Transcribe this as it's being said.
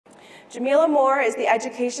Djamila Moore is the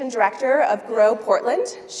Education Director of Grow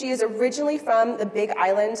Portland. She is originally from the Big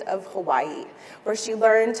Island of Hawaii, where she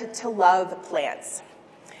learned to love plants.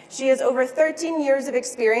 She has over 13 years of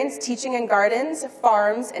experience teaching in gardens,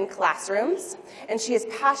 farms, and classrooms, and she is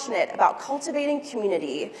passionate about cultivating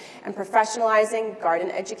community and professionalizing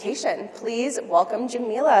garden education. Please welcome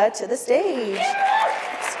Djamila to the stage.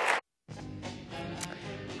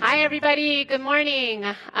 Hi, everybody. Good morning.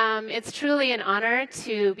 It's truly an honor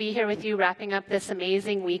to be here with you wrapping up this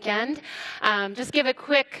amazing weekend. Just give a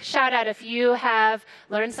quick shout out if you have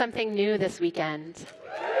learned something new this weekend.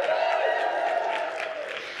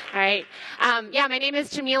 All right. Yeah, my name is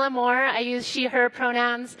Djamila Moore. I use she, her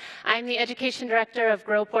pronouns. I'm the Education Director of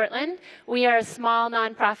Grow Portland. We are a small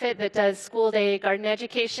nonprofit that does school day garden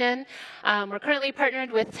education. We're currently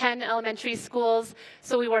partnered with 10 elementary schools,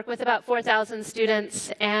 so we work with about 4,000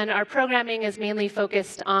 students, and our programming is mainly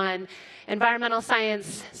focused on environmental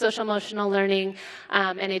science, social-emotional learning,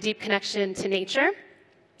 and a deep connection to nature.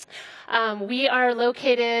 We are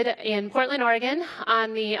located in Portland, Oregon,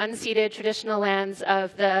 on the unceded traditional lands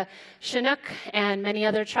of the Chinook and many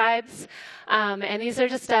other tribes. And these are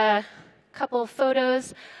just a couple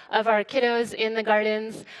photos of our kiddos in the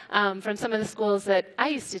gardens from some of the schools that I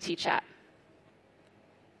used to teach at.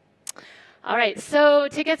 All right, so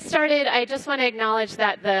to get started, I just want to acknowledge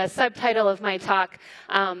that the subtitle of my talk,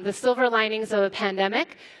 The Silver Linings of a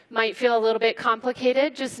Pandemic, might feel a little bit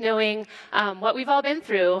complicated, just knowing what we've all been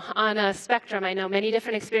through on a spectrum. I know many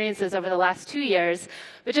different experiences over the last 2 years,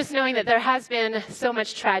 but just knowing that there has been so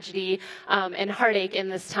much tragedy and heartache in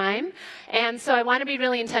this time. And so I want to be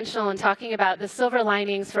really intentional in talking about the silver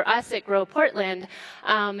linings for us at Grow Portland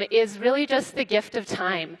is really just the gift of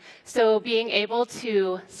time. So being able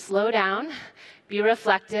to slow down, be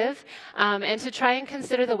reflective, and to try and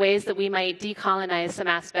consider the ways that we might decolonize some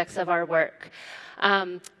aspects of our work.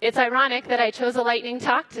 It's ironic that I chose a lightning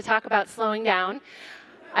talk to talk about slowing down.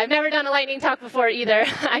 I've never done a lightning talk before either.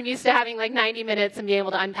 I'm used to having like 90 minutes and being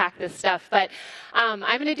able to unpack this stuff. But I'm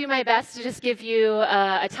going to do my best to just give you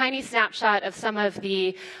a tiny snapshot of some of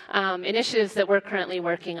the initiatives that we're currently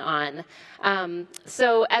working on.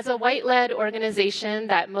 So as a white-led organization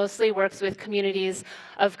that mostly works with communities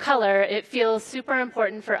of color, it feels super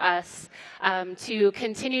important for us to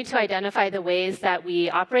continue to identify the ways that we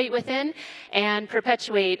operate within and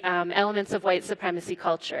perpetuate elements of white supremacy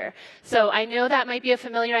culture. So I know that might be a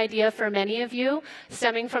familiar idea for many of you,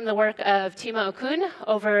 stemming from the work of Tima Okun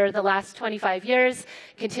over the last 25 years,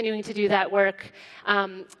 continuing to do that work.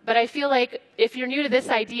 But I feel like if you're new to this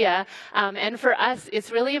idea, and for us,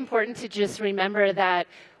 it's really important to just remember that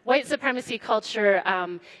white supremacy culture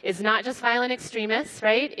is not just violent extremists,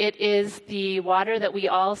 right? It is the water that we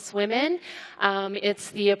all swim in.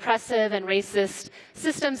 It's the oppressive and racist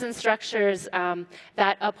systems and structures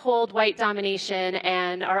that uphold white domination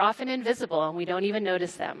and are often invisible, and we don't even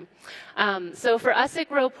notice them. So for us at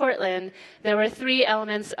Grow Portland, there were 3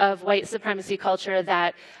 elements of white supremacy culture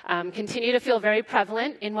that continue to feel very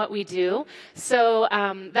prevalent in what we do. So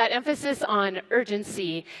that emphasis on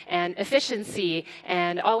urgency and efficiency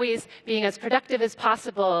and always being as productive as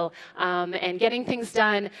possible and getting things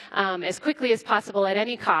done as quickly as possible at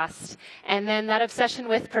any cost. And then that obsession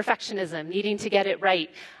with perfectionism, needing to get it right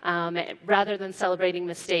rather than celebrating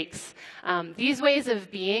mistakes. These ways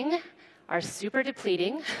of being are super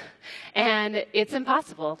depleting, and it's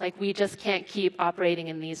impossible. Like, we just can't keep operating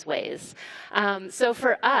in these ways. So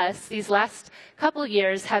for us, these last couple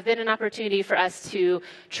years have been an opportunity for us to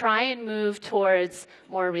try and move towards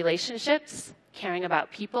more relationships, caring about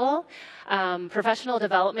people, professional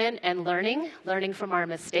development and learning from our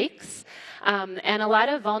mistakes, and a lot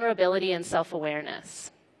of vulnerability and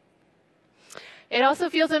self-awareness. It also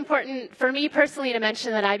feels important for me personally to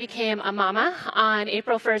mention that I became a mama on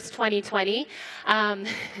April 1st, 2020.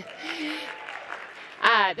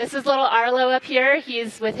 This is little Arlo up here.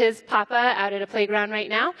 He's with his papa out at a playground right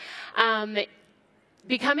now.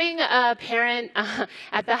 Becoming a parent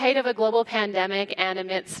at the height of a global pandemic and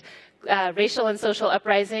amidst racial and social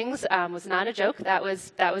uprisings was not a joke. That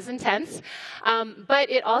was intense. But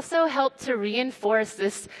it also helped to reinforce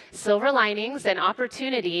this silver linings and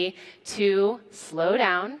opportunity to slow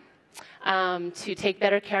down, to take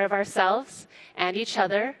better care of ourselves and each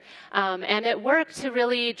other, and at work to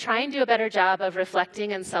really try and do a better job of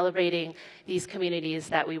reflecting and celebrating these communities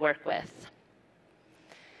that we work with.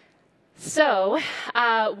 So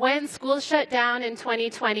when schools shut down in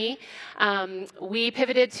 2020, we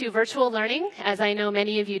pivoted to virtual learning, as I know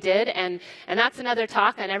many of you did, and that's another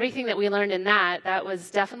talk on everything that we learned in that. That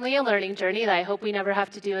was definitely a learning journey that I hope we never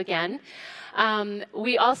have to do again.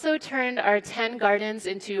 We also turned our 10 gardens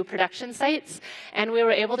into production sites, and we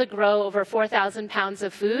were able to grow over 4,000 pounds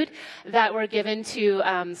of food that were given to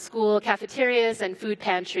school cafeterias and food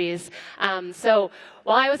pantries. So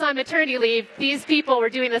while I was on maternity leave, these people were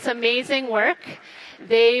doing this amazing work.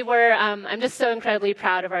 They were, I'm just so incredibly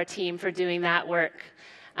proud of our team for doing that work.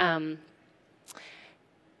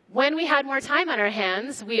 When we had more time on our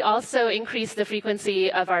hands, we also increased the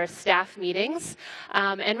frequency of our staff meetings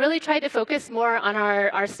and really tried to focus more on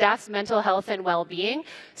our staff's mental health and well-being.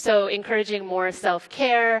 So encouraging more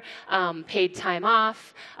self-care, paid time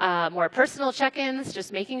off, more personal check-ins,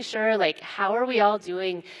 just making sure, like, how are we all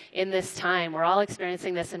doing in this time? We're all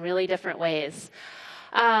experiencing this in really different ways.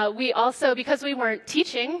 We also, because we weren't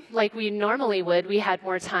teaching like we normally would, we had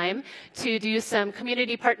more time to do some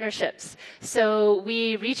community partnerships. So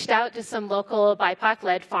we reached out to some local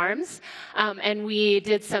BIPOC-led farms, and we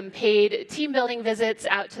did some paid team building visits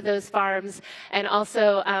out to those farms, and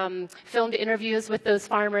also filmed interviews with those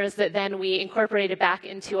farmers that then we incorporated back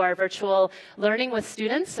into our virtual learning with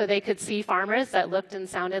students so they could see farmers that looked and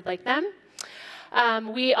sounded like them.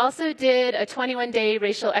 We also did a 21-day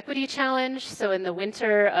racial equity challenge. So in the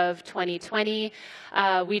winter of 2020,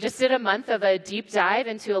 we just did a month of a deep dive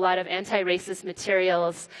into a lot of anti-racist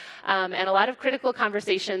materials and a lot of critical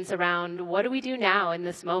conversations around what do we do now in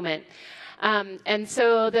this moment. And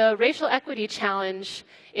so the racial equity challenge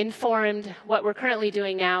informed what we're currently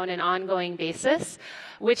doing now on an ongoing basis,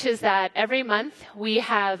 which is that every month we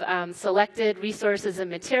have selected resources and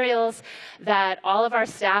materials that all of our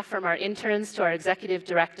staff, from our interns to our executive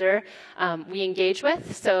director, we engage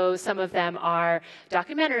with. So some of them are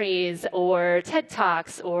documentaries or TED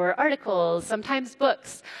Talks or articles, sometimes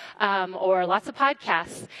books, or lots of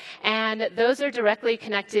podcasts. And those are directly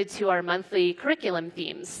connected to our monthly curriculum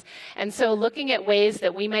themes. And so looking at ways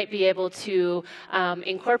that we might be able to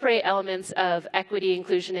incorporate elements of equity,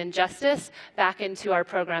 inclusion, and justice back into our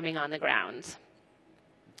programming on the ground.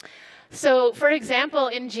 So, for example,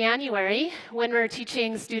 in January, when we're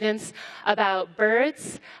teaching students about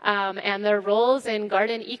birds and their roles in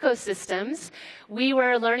garden ecosystems, we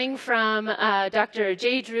were learning from Dr.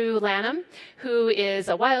 J. Drew Lanham, who is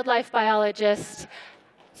a wildlife biologist.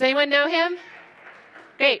 Does anyone know him?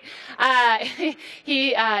 Great.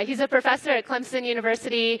 He's a professor at Clemson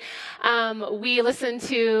University. We listened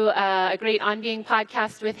to a great On Being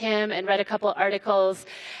podcast with him and read a couple articles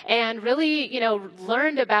and really,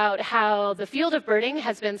 learned about how the field of birding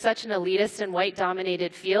has been such an elitist and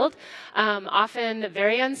white-dominated field, often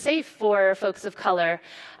very unsafe for folks of color.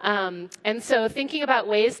 And so thinking about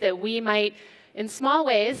ways that we might, in small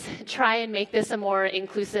ways, try and make this a more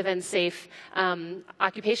inclusive and safe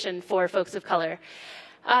occupation for folks of color.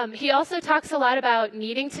 He also talks a lot about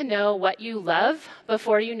needing to know what you love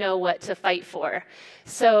before you know what to fight for.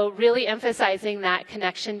 So really emphasizing that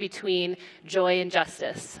connection between joy and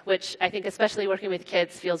justice, which I think especially working with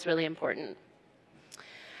kids feels really important.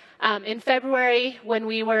 In February, when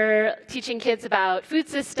we were teaching kids about food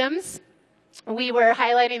systems, we were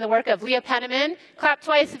highlighting the work of Leah Penniman. Clap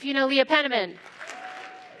twice if you know Leah Penniman.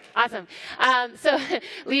 Awesome. So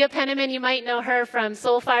Leah Penniman, you might know her from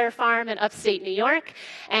Soul Fire Farm in upstate New York,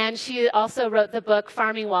 and she also wrote the book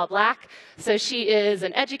Farming While Black. So she is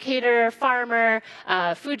an educator, farmer,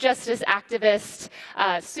 food justice activist,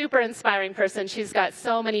 super inspiring person. She's got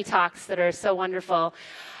so many talks that are so wonderful.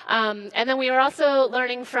 And then we were also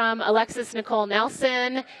learning from Alexis Nicole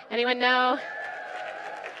Nelson. Anyone know?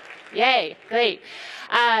 Yay, great.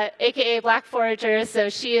 AKA Black Forager. So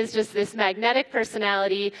she is just this magnetic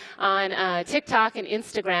personality on TikTok and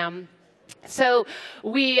Instagram. So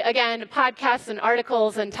we, again, podcasts and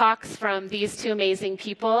articles and talks from these two amazing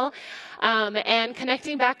people. And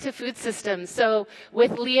connecting back to food systems. So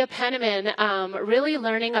with Leah Penniman, really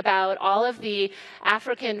learning about all of the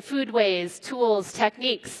African foodways, tools,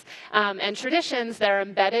 techniques, and traditions that are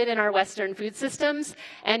embedded in our Western food systems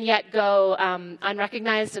and yet go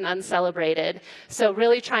unrecognized and uncelebrated. So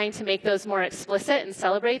really trying to make those more explicit and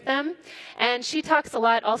celebrate them. And she talks a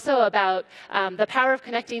lot also about the power of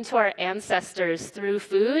connecting to our ancestors through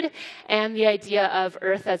food and the idea of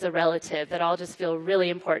earth as a relative that all just feel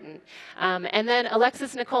really important. And then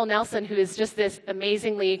Alexis Nicole Nelson, who is just this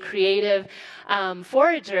amazingly creative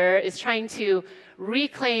forager, is trying to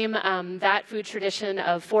reclaim that food tradition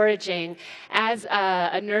of foraging as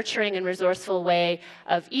a nurturing and resourceful way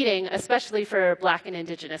of eating, especially for Black and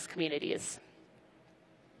Indigenous communities.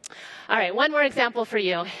 All right, one more example for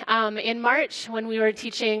you. In March, when we were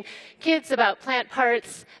teaching kids about plant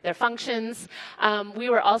parts, their functions, we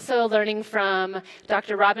were also learning from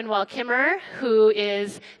Dr. Robin Wall Kimmerer, who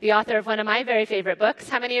is the author of one of my very favorite books.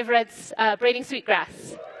 How many have read Braiding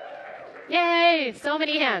Sweetgrass? Yay, so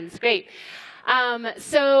many hands, great.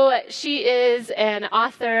 So she is an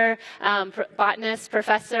author, botanist,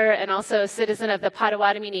 professor, and also a citizen of the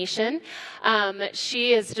Potawatomi Nation.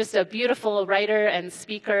 She is just a beautiful writer and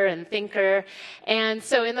speaker and thinker. And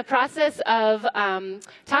so in the process of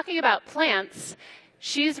talking about plants,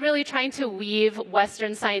 she's really trying to weave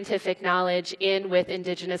Western scientific knowledge in with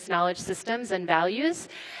Indigenous knowledge systems and values.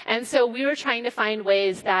 And so we were trying to find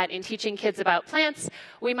ways that in teaching kids about plants,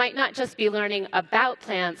 we might not just be learning about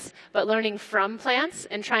plants, but learning from plants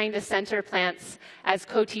and trying to center plants as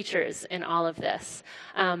co-teachers in all of this.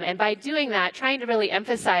 And by doing that, trying to really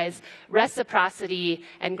emphasize reciprocity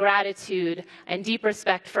and gratitude and deep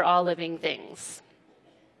respect for all living things.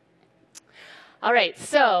 All right,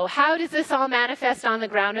 so how does this all manifest on the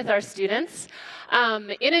ground with our students?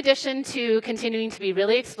 In addition to continuing to be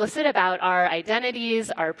really explicit about our identities,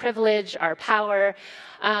 our privilege, our power,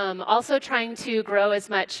 also trying to grow as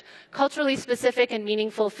much culturally specific and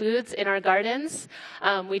meaningful foods in our gardens.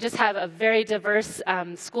 We just have a very diverse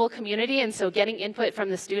school community, and so getting input from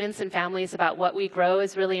the students and families about what we grow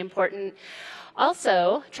is really important.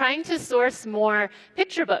 Also, trying to source more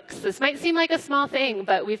picture books. This might seem like a small thing,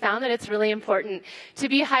 but we found that it's really important to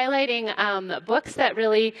be highlighting books that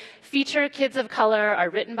really feature kids of color, are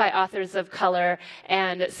written by authors of color,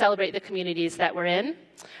 and celebrate the communities that we're in.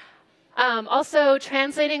 Also,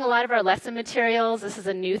 translating a lot of our lesson materials. This is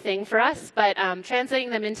a new thing for us, but translating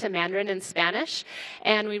them into Mandarin and Spanish.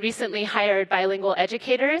 And we recently hired bilingual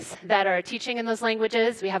educators that are teaching in those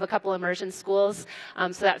languages. We have a couple immersion schools,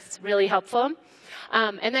 so that's really helpful.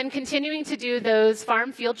 And then continuing to do those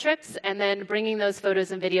farm field trips and then bringing those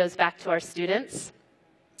photos and videos back to our students.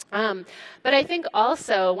 But I think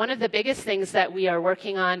also one of the biggest things that we are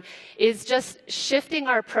working on is just shifting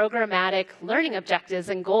our programmatic learning objectives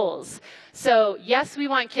and goals. So yes, we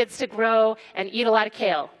want kids to grow and eat a lot of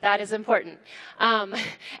kale. That is important.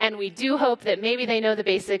 And we do hope that maybe they know the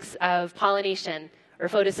basics of pollination or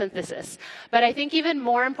photosynthesis. But I think even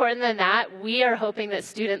more important than that, we are hoping that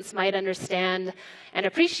students might understand and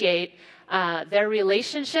appreciate their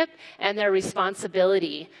relationship and their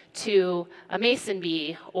responsibility to a mason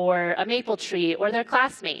bee or a maple tree or their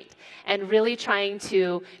classmate, and really trying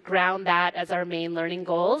to ground that as our main learning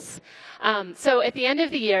goals. So at the end of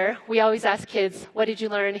the year, we always ask kids, what did you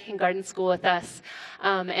learn in garden school with us?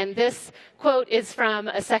 And this quote is from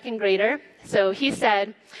a second grader. So he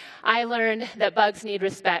said, I learned that bugs need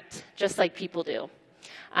respect just like people do.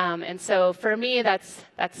 And so for me, that's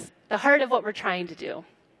the heart of what we're trying to do.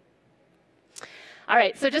 All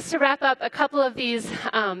right, so just to wrap up, a couple of these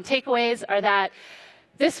takeaways are that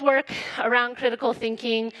this work around critical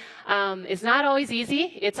thinking is not always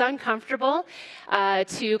easy. It's uncomfortable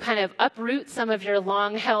to kind of uproot some of your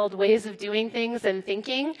long-held ways of doing things and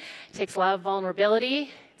thinking. It takes a lot of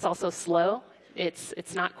vulnerability. It's also slow.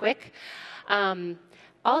 It's not quick.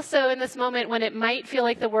 Also, in this moment when it might feel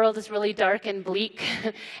like the world is really dark and bleak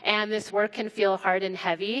and this work can feel hard and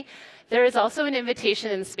heavy, there is also an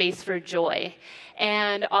invitation and space for joy.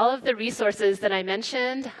 And all of the resources that I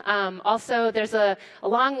mentioned, also there's a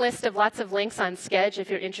long list of lots of links on Sketch if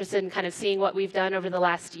you're interested in kind of seeing what we've done over the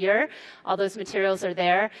last year. All those materials are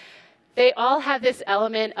there. They all have this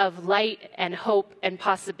element of light and hope and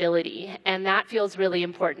possibility, and that feels really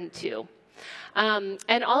important too.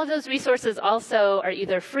 And all of those resources also are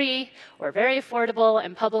either free or very affordable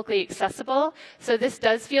and publicly accessible. So this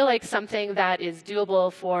does feel like something that is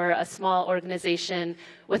doable for a small organization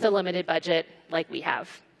with a limited budget like we have.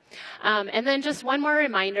 And then just one more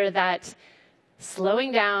reminder that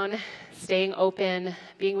slowing down, staying open,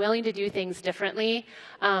 being willing to do things differently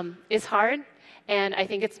is hard. And I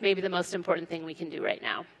think it's maybe the most important thing we can do right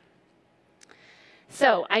now.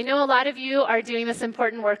 So I know a lot of you are doing this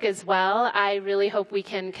important work as well. I really hope we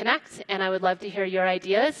can connect, and I would love to hear your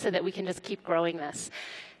ideas so that we can just keep growing this.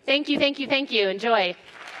 Thank you, thank you, thank you. Enjoy.